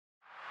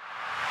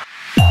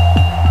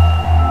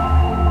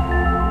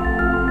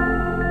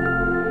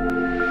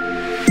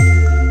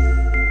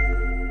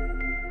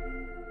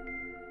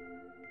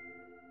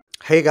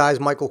Hey guys,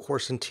 Michael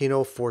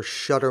Corsentino for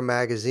Shutter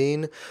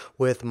Magazine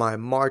with my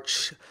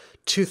March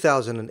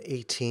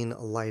 2018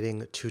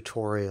 lighting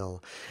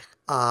tutorial.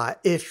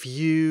 If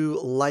you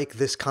like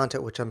this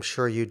content, which I'm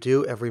sure you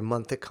do, every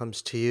month it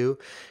comes to you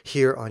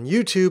here on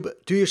YouTube,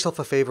 do yourself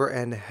a favor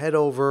and head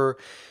over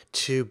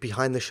to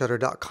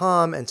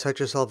behindtheshutter.com and set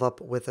yourself up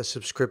with a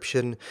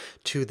subscription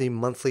to the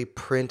monthly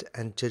print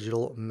and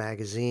digital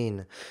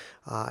magazine.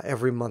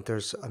 Every month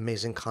there's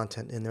amazing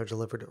content in there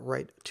delivered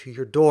right to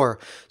your door.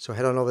 So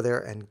head on over there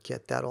and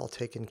get that all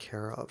taken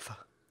care of.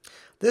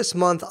 This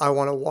month, I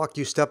want to walk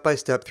you step by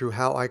step through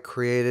how I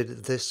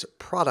created this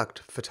product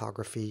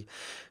photography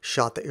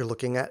shot that you're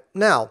looking at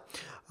now.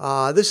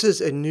 This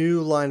is a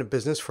new line of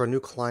business for a new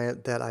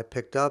client that I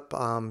picked up,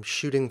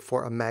 shooting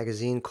for a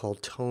magazine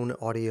called Tone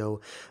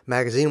Audio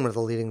Magazine, one of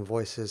the leading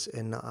voices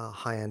in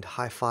high-end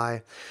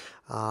hi-fi.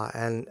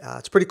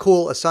 It's a pretty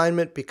cool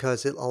assignment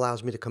because it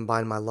allows me to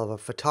combine my love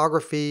of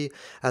photography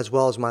as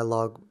well as my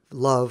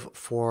love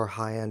for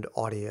high-end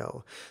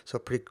audio. So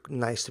pretty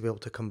nice to be able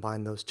to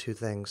combine those two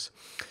things.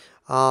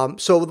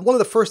 So one of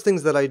the first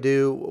things that I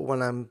do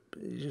when I'm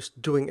just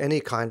doing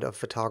any kind of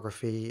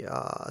photography,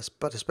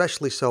 but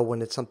especially so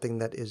when it's something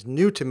that is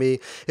new to me,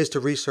 is to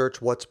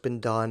research what's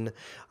been done,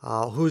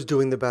 who's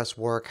doing the best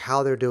work,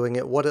 how they're doing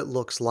it, what it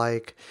looks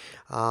like,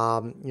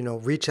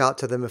 reach out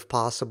to them if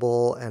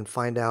possible and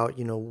find out,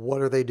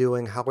 what are they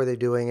doing, how are they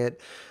doing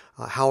it,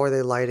 how are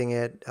they lighting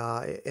it?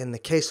 In the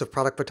case of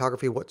product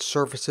photography, what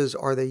surfaces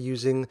are they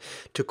using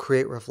to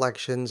create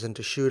reflections and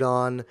to shoot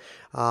on?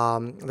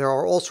 There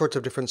are all sorts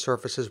of different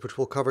surfaces, which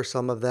we'll cover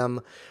some of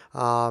them.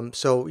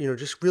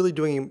 Just really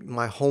doing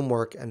my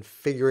homework and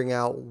figuring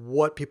out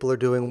what people are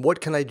doing. What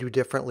can I do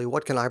differently?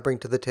 What can I bring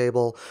to the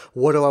table?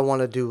 What do I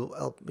want to do,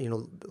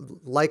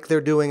 like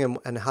they're doing,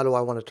 and how do I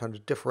want to try to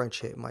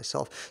differentiate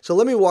myself? So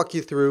let me walk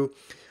you through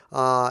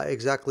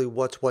exactly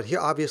what's what here.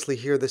 Obviously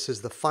here, this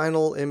is the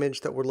final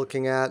image that we're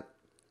looking at,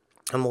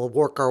 and we'll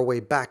work our way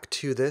back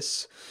to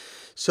this.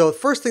 So the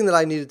first thing that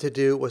I needed to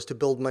do was to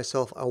build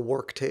myself a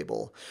work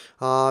table.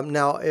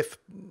 Now, if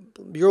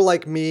you're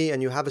like me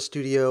and you have a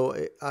studio,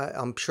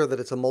 I'm sure that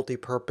it's a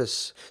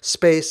multi-purpose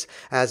space,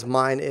 as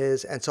mine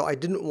is, and so I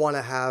didn't want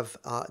to have.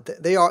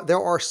 There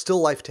are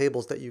still life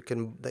tables that you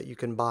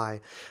can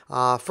buy.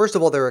 First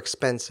of all, they're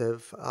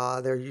expensive.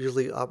 They're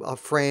usually a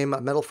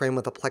metal frame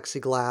with a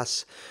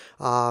plexiglass,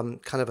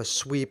 kind of a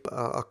sweep,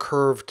 a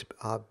curved,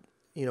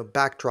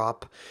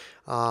 backdrop.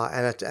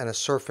 And a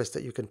surface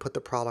that you can put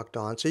the product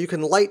on, so you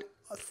can light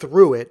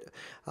through it,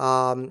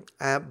 and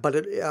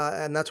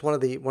that's one of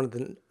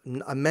the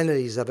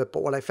amenities of it.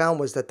 But what I found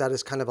was that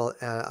is kind of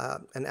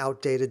an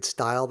outdated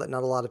style, that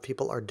not a lot of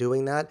people are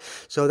doing that.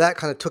 So that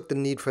kind of took the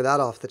need for that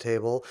off the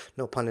table,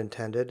 no pun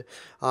intended.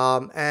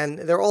 And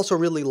they're also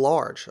really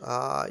large,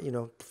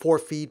 4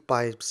 feet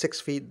by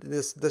 6 feet,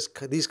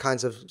 these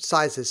kinds of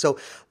sizes. So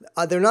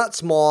they're not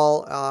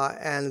small,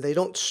 and they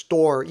don't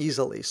store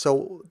easily.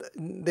 So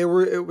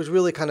it was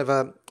really kind of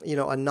a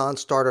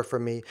non-starter for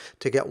me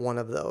to get one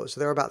of those.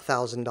 They're about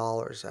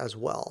 $1,000 as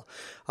well.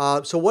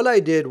 So what I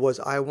did was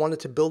I wanted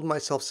to build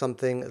myself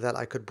something that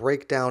I could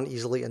break down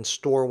easily and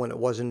store when it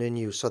wasn't in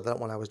use, so that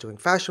when I was doing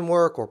fashion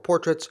work or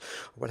portraits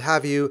or what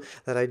have you,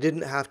 that I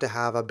didn't have to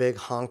have a big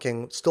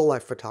honking still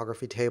life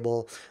photography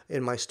table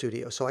in my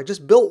studio. So I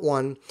just built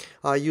one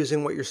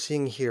using what you're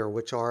seeing here,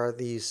 which are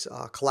these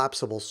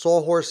collapsible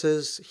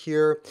sawhorses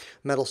here,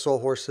 metal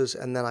sawhorses,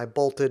 and then I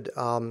bolted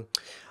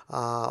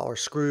or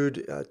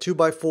screwed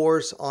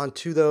 2x4s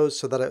onto those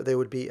so that they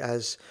would be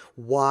as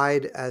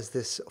wide as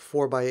this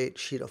 4x8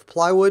 sheet of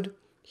plywood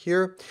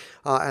here.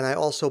 And I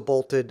also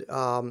bolted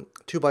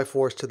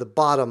 2x4s to the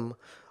bottom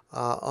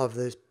of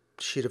the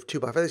sheet of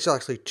 2x4. These are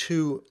actually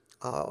two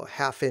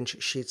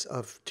half-inch sheets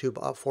of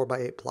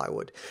 4x8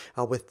 plywood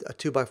with a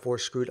 2x4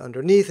 screwed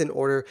underneath in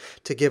order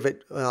to give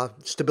it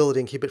stability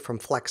and keep it from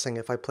flexing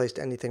if I placed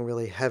anything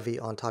really heavy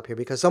on top here,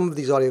 because some of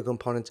these audio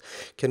components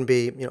can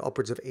be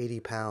upwards of 80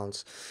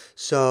 pounds.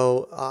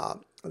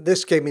 So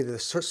this gave me the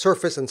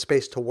surface and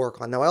space to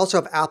work on. Now I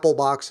also have Apple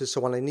boxes,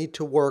 so when I need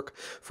to work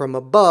from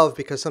above,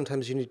 because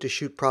sometimes you need to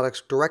shoot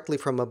products directly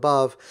from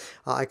above,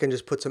 I can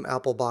just put some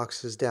Apple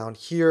boxes down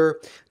here,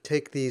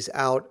 take these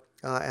out,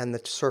 and the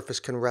surface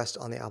can rest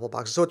on the Apple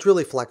boxes. So it's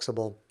really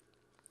flexible.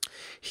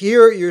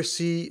 Here you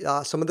see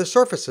some of the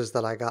surfaces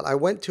that I got. I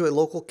went to a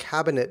local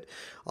cabinet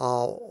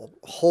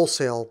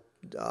wholesale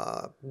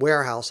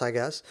warehouse, I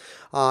guess,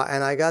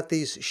 and I got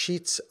these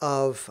sheets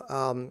of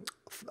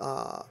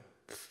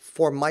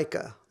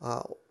Formica,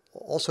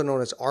 also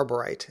known as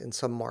arborite in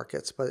some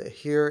markets, but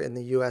here in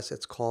the US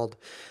it's called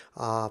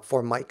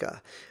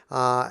Formica.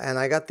 And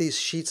I got these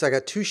sheets. I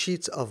got 2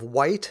 sheets of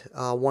white,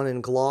 one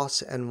in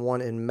gloss and one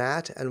in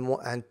matte,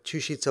 and 2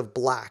 sheets of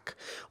black,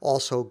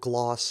 also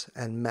gloss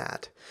and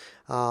matte.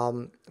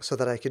 so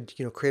that I could,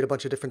 create a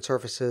bunch of different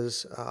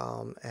surfaces,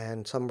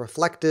 and some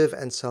reflective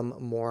and some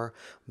more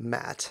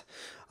matte.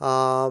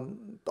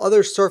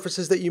 Other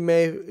surfaces that you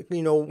may,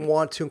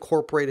 want to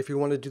incorporate if you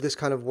want to do this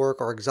kind of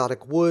work are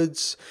exotic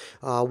woods.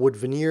 Wood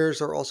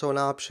veneers are also an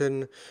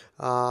option,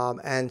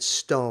 and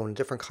stone,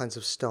 different kinds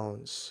of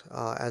stones,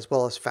 as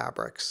well as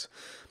fabrics.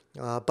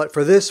 But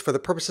for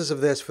the purposes of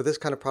for this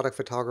kind of product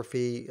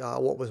photography,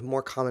 what was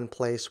more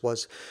commonplace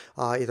was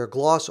either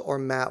gloss or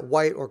matte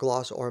white or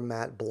gloss or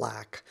matte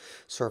black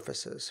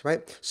surfaces,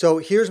 right? So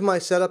here's my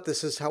setup.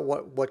 This is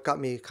what got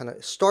me kind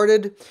of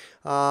started,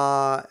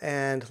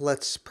 and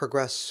let's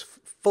progress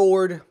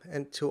forward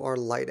into our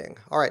lighting.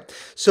 All right,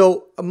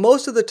 so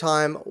most of the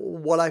time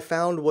what I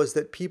found was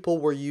that people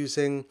were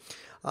using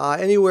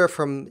anywhere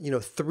from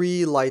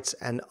 3 lights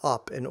and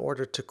up in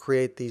order to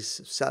create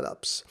these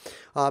setups.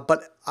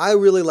 But I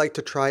really like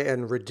to try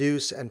and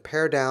reduce and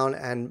pare down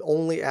and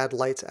only add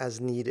lights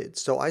as needed.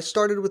 So I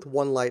started with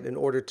 1 light in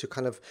order to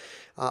kind of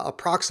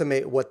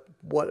approximate what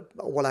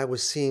I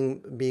was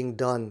seeing being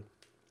done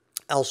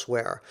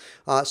elsewhere.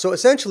 So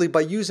essentially,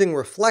 by using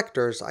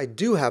reflectors, I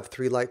do have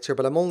 3 lights here,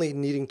 but I'm only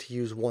needing to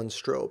use 1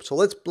 strobe. So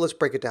let's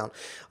break it down.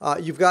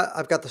 I've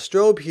got the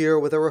strobe here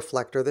with a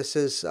reflector. This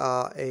is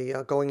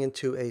going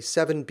into a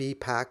 7B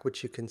pack,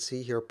 which you can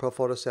see here.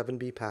 ProPhoto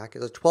 7B pack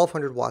is a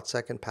 1200 watt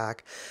second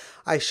pack.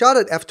 I shot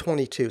at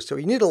f22, so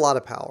you need a lot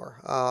of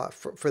power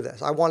for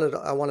this. I wanted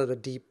a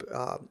deep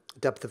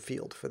depth of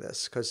field for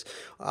this, because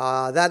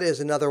that is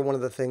another one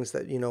of the things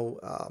that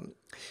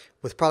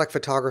with product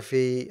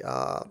photography,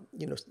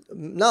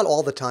 not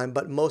all the time,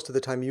 but most of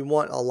the time, you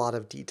want a lot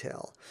of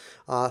detail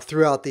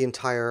throughout the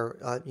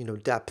entire,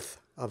 depth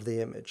of the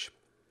image,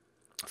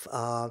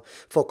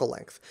 focal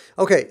length.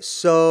 Okay,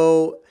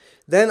 so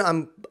then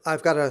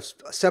I've got a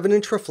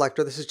 7-inch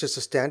reflector. This is just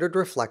a standard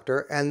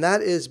reflector, and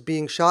that is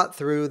being shot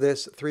through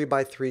this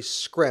 3x3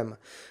 scrim.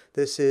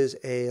 This is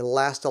a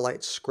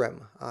Lastolite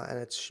scrim, and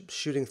it's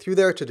shooting through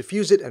there to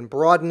diffuse it and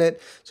broaden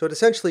it. So it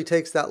essentially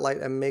takes that light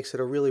and makes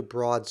it a really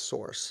broad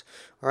source.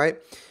 All right.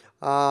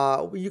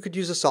 You could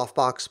use a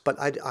softbox, but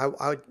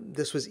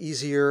this was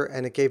easier,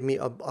 and it gave me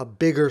a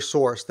bigger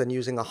source than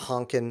using a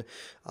honkin'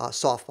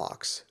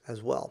 softbox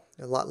as well.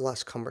 A lot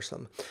less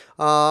cumbersome.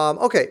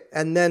 Okay,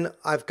 and then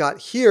I've got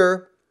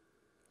here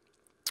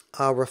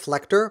a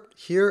reflector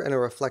here and a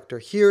reflector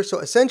here. So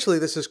essentially,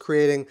 this is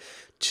creating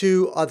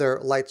 2 other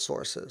light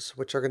sources,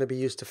 which are going to be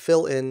used to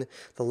fill in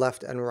the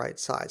left and right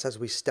sides as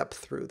we step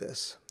through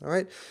this. All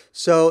right,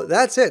 so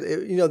that's it.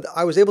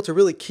 I was able to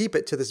really keep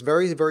it to this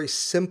very, very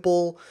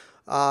simple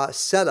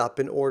setup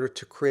in order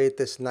to create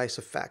this nice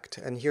effect.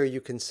 And here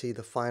you can see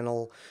the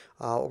final.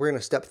 We're going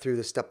to step through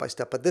this step by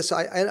step, but this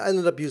I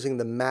ended up using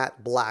the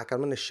matte black. I'm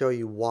going to show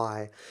you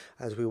why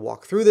as we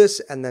walk through this,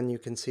 and then you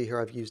can see here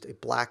I've used a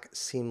black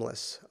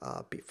seamless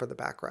for the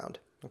background.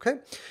 Okay,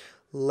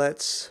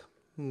 let's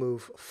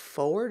move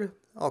forward.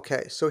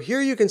 Okay, so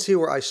here you can see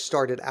where I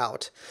started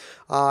out,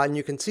 and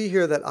you can see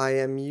here that I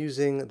am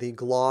using the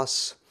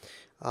gloss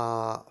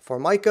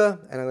Formica,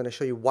 and I'm going to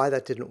show you why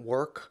that didn't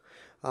work.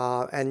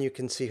 And you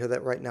can see here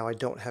that right now I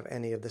don't have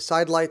any of the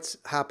side lights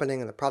happening,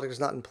 and the product is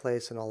not in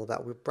place and all of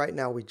that. Right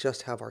now we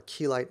just have our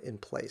key light in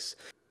place.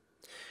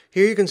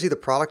 Here you can see the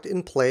product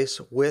in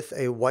place with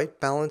a white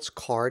balance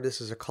card.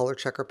 This is a color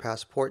checker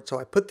passport. So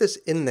I put this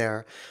in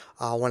there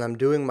when I'm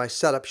doing my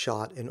setup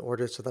shot in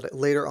order so that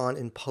later on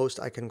in post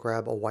I can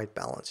grab a white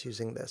balance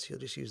using this. You'll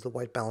just use the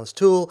white balance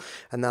tool,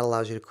 and that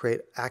allows you to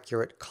create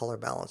accurate color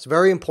balance.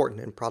 Very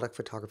important in product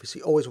photography. So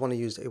you always want to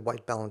use a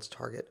white balance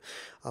target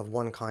of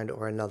one kind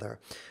or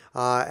another.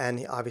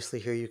 And obviously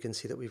here you can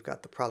see that we've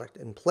got the product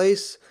in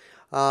place.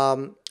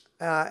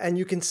 And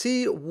you can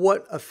see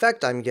what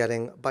effect I'm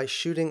getting by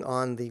shooting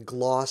on the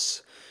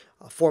gloss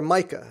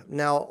Formica.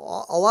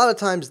 Now, a lot of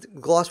times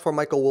gloss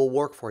Formica will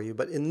work for you,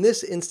 but in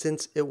this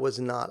instance, it was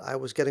not. I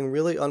was getting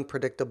really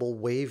unpredictable,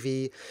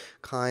 wavy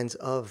kinds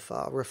of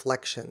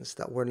reflections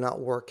that were not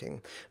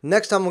working.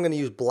 Next time, I'm going to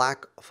use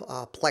black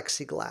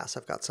plexiglass.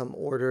 I've got some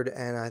ordered,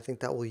 and I think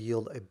that will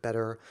yield a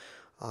better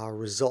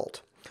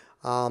result.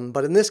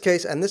 But in this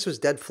case, and this was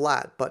dead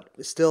flat, but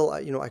still,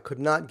 I could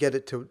not get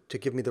it to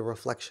give me the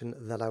reflection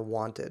that I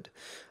wanted.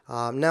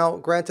 Now,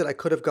 granted, I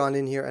could have gone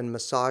in here and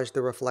massaged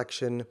the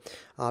reflection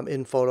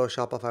in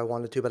Photoshop if I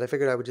wanted to, but I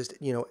figured I would just,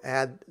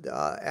 add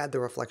the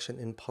reflection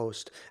in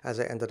post, as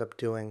I ended up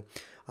doing,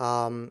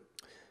 and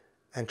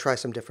try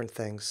some different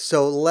things.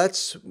 So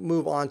let's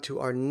move on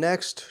to our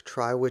next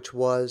try, which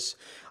was,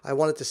 I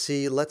wanted to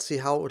see, let's see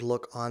how it would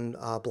look on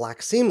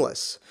black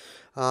seamless.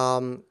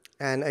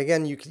 And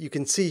again, you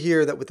can see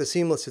here that with the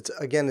seamless,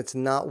 it's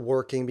not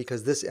working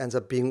because this ends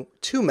up being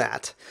too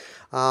matte.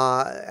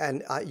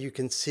 And you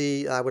can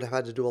see I would have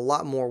had to do a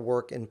lot more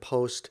work in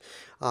post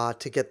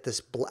to get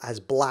this as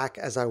black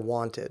as I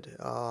wanted.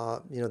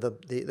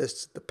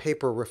 The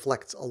paper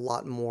reflects a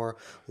lot more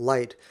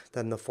light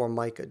than the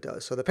Formica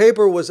does. So the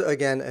paper was,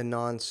 again, a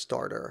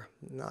non-starter,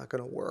 not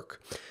going to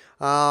work.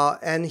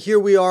 And here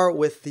we are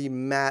with the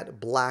matte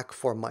black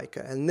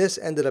Formica. And this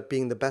ended up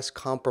being the best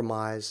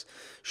compromise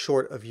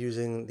short of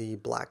using the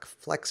black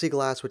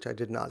plexiglass, which I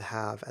did not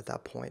have at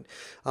that point.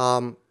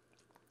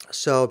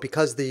 So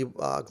because the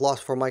gloss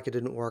Formica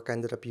didn't work, I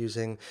ended up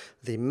using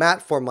the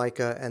matte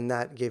Formica, and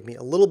that gave me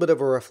a little bit of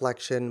a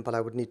reflection, but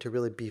I would need to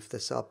really beef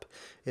this up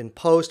in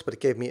post. But it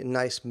gave me a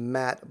nice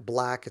matte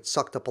black. It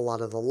sucked up a lot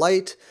of the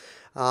light,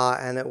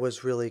 and it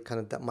was really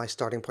kind of my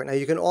starting point. Now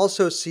you can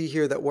also see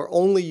here that we're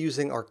only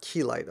using our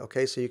key light,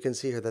 okay? So you can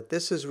see here that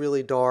this is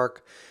really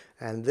dark,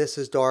 and this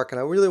is dark, and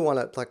I really want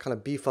to like kind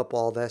of beef up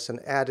all this and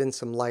add in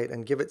some light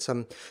and give it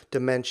some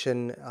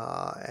dimension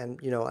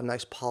and a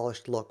nice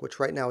polished look, which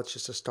right now it's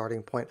just a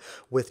starting point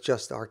with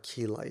just our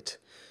key light.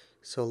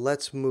 So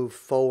let's move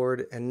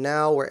forward, and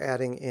now we're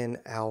adding in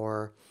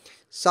our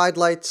side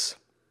lights.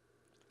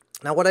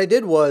 Now what I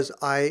did was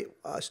I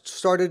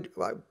started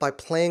by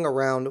playing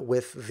around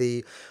with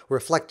the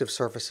reflective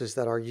surfaces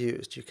that are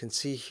used. You can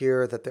see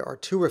here that there are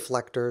 2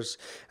 reflectors,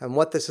 and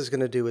what this is going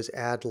to do is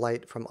add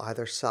light from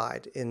either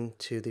side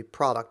into the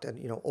product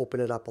and open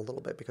it up a little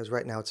bit, because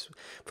right now it's,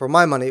 for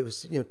my money, it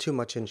was too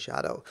much in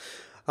shadow.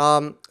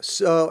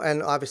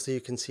 And obviously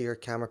you can see your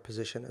camera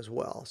position as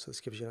well. So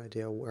this gives you an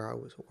idea where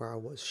I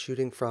was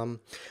shooting from.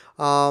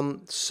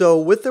 So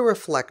with the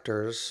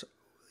reflectors,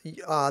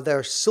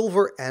 they're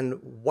silver and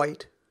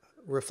white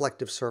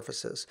reflective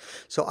surfaces.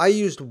 So I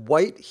used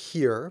white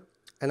here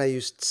and I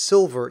used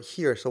silver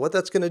here. So what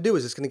that's going to do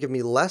is it's going to give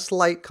me less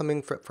light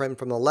coming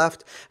from the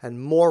left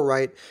and more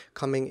light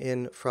coming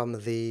in from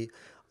the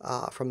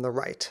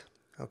right.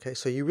 Okay,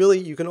 so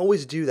you can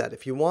always do that.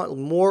 If you want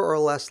more or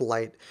less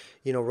light,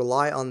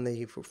 rely on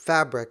the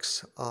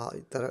fabrics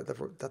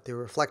that the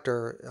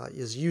reflector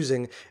is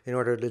using in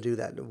order to do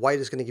that. White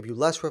is going to give you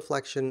less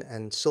reflection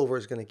and silver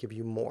is going to give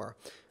you more.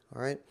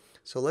 All right,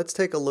 so let's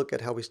take a look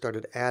at how we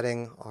started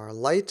adding our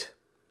light.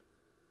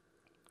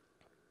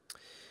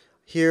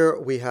 Here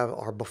we have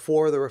our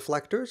before the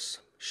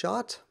reflectors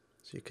shot.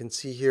 So you can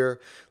see here,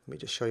 let me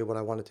just show you what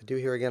I wanted to do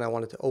here again. I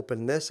wanted to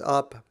open this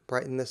up,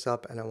 brighten this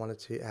up, and I wanted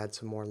to add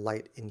some more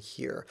light in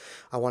here.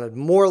 I wanted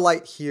more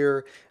light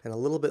here and a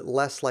little bit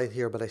less light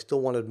here, but I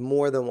still wanted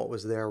more than what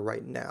was there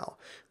right now.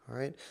 All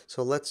right,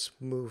 so let's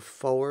move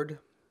forward.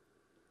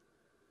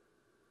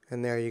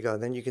 And there you go.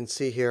 Then you can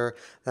see here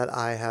that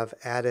I have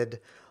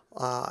added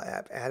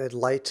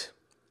light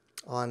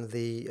on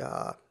the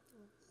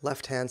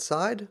left-hand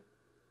side. You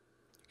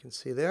can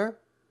see there.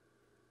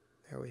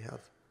 There we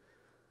have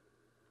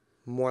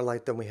more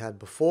light than we had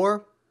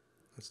before.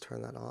 Let's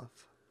turn that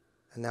off.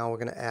 And now we're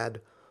going to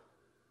add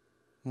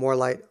more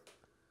light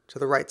to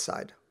the right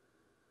side.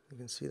 You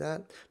can see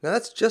that. Now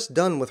that's just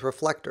done with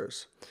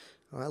reflectors.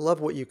 I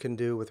love what you can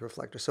do with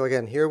reflectors. So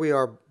again, here we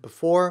are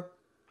before,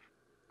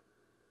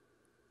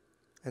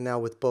 and now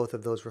with both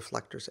of those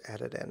reflectors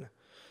added in.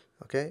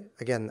 Okay,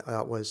 again,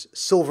 it was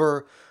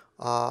silver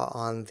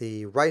on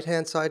the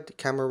right-hand side,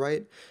 camera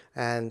right,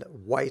 and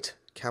white,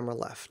 camera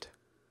left.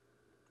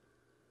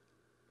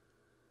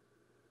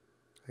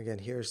 Again,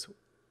 here's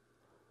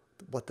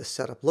what the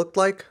setup looked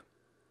like.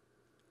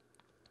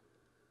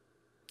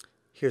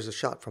 Here's a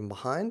shot from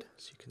behind,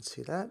 so you can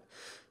see that.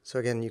 So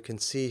again, you can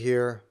see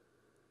here,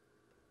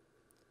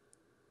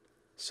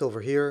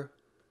 silver here,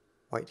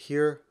 white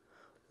here,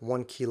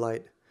 one key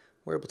light.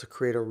 We're able to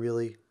create a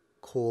really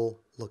cool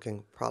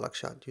looking product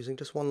shot using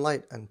just one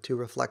light and 2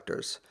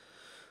 reflectors.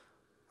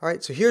 All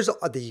right, so here's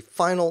the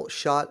final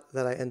shot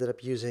that I ended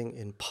up using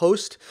in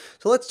post.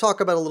 So let's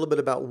talk about a little bit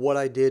about what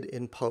I did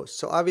in post.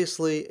 So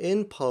obviously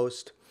in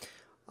post,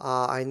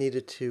 I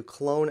needed to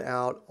clone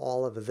out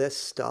all of this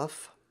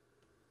stuff,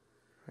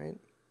 right?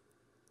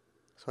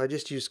 So I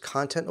just used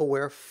content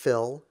aware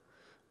fill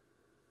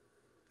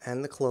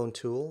and the clone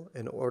tool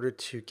in order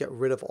to get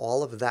rid of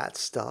all of that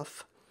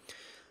stuff.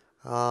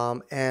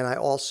 And I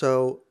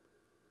also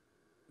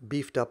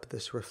beefed up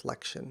this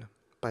reflection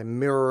by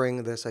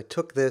mirroring this. I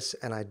took this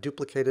and I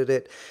duplicated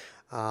it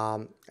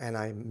and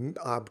I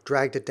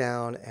dragged it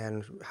down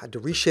and had to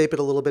reshape it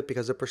a little bit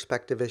because of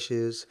perspective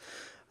issues.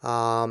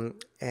 And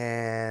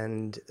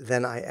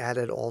then I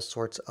added all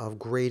sorts of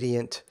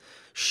gradient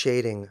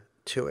shading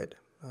to it.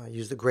 I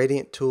used the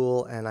gradient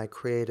tool and I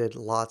created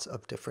lots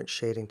of different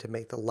shading to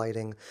make the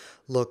lighting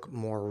look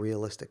more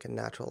realistic and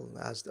natural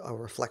as a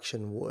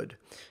reflection would.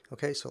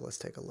 Okay, so let's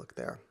take a look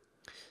there.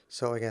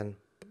 So again,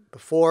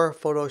 before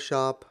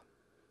Photoshop,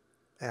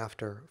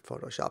 after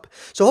Photoshop.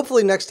 So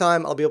hopefully next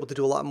time I'll be able to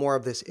do a lot more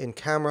of this in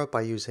camera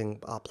by using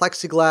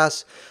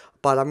plexiglass,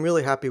 but I'm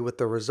really happy with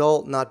the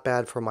result. Not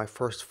bad for my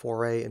first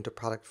foray into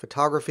product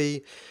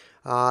photography.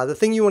 The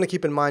thing you want to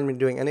keep in mind when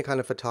doing any kind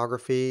of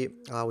photography,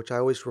 which I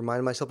always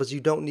remind myself, is you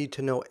don't need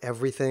to know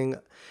everything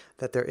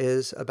that there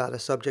is about a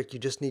subject. You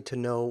just need to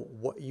know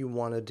what you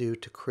want to do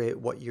to create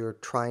what you're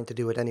trying to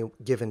do at any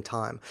given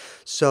time.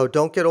 So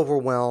don't get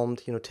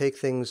overwhelmed. Take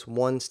things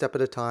one step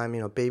at a time.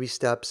 Baby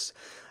steps.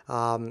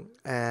 You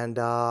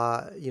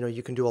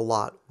can do a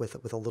lot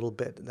with a little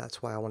bit.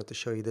 That's why I wanted to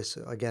show you this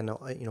again.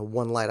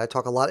 One light. I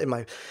talk a lot in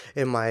my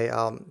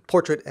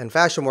portrait and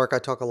fashion work. I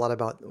talk a lot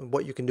about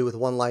what you can do with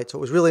one light. So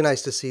it was really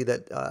nice to see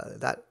that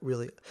that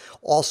really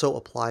also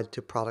applied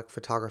to product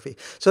photography.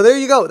 So there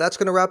you go. That's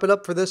going to wrap it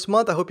up for this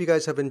month. I hope you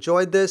guys have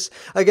enjoyed this.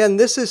 Again,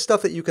 this is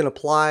stuff that you can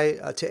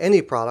apply to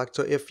any product.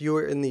 So if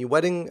you're in the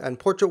wedding and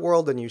portrait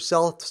world and you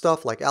sell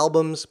stuff like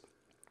albums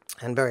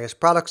and various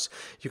products,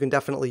 you can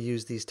definitely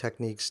use these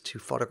techniques to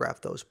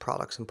photograph those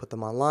products and put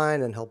them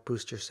online and help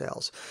boost your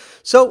sales.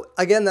 So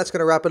again, that's going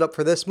to wrap it up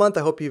for this month.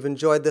 I hope you've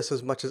enjoyed this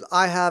as much as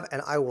I have,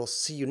 and I will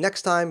see you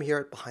next time here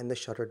at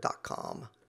BehindTheShutter.com.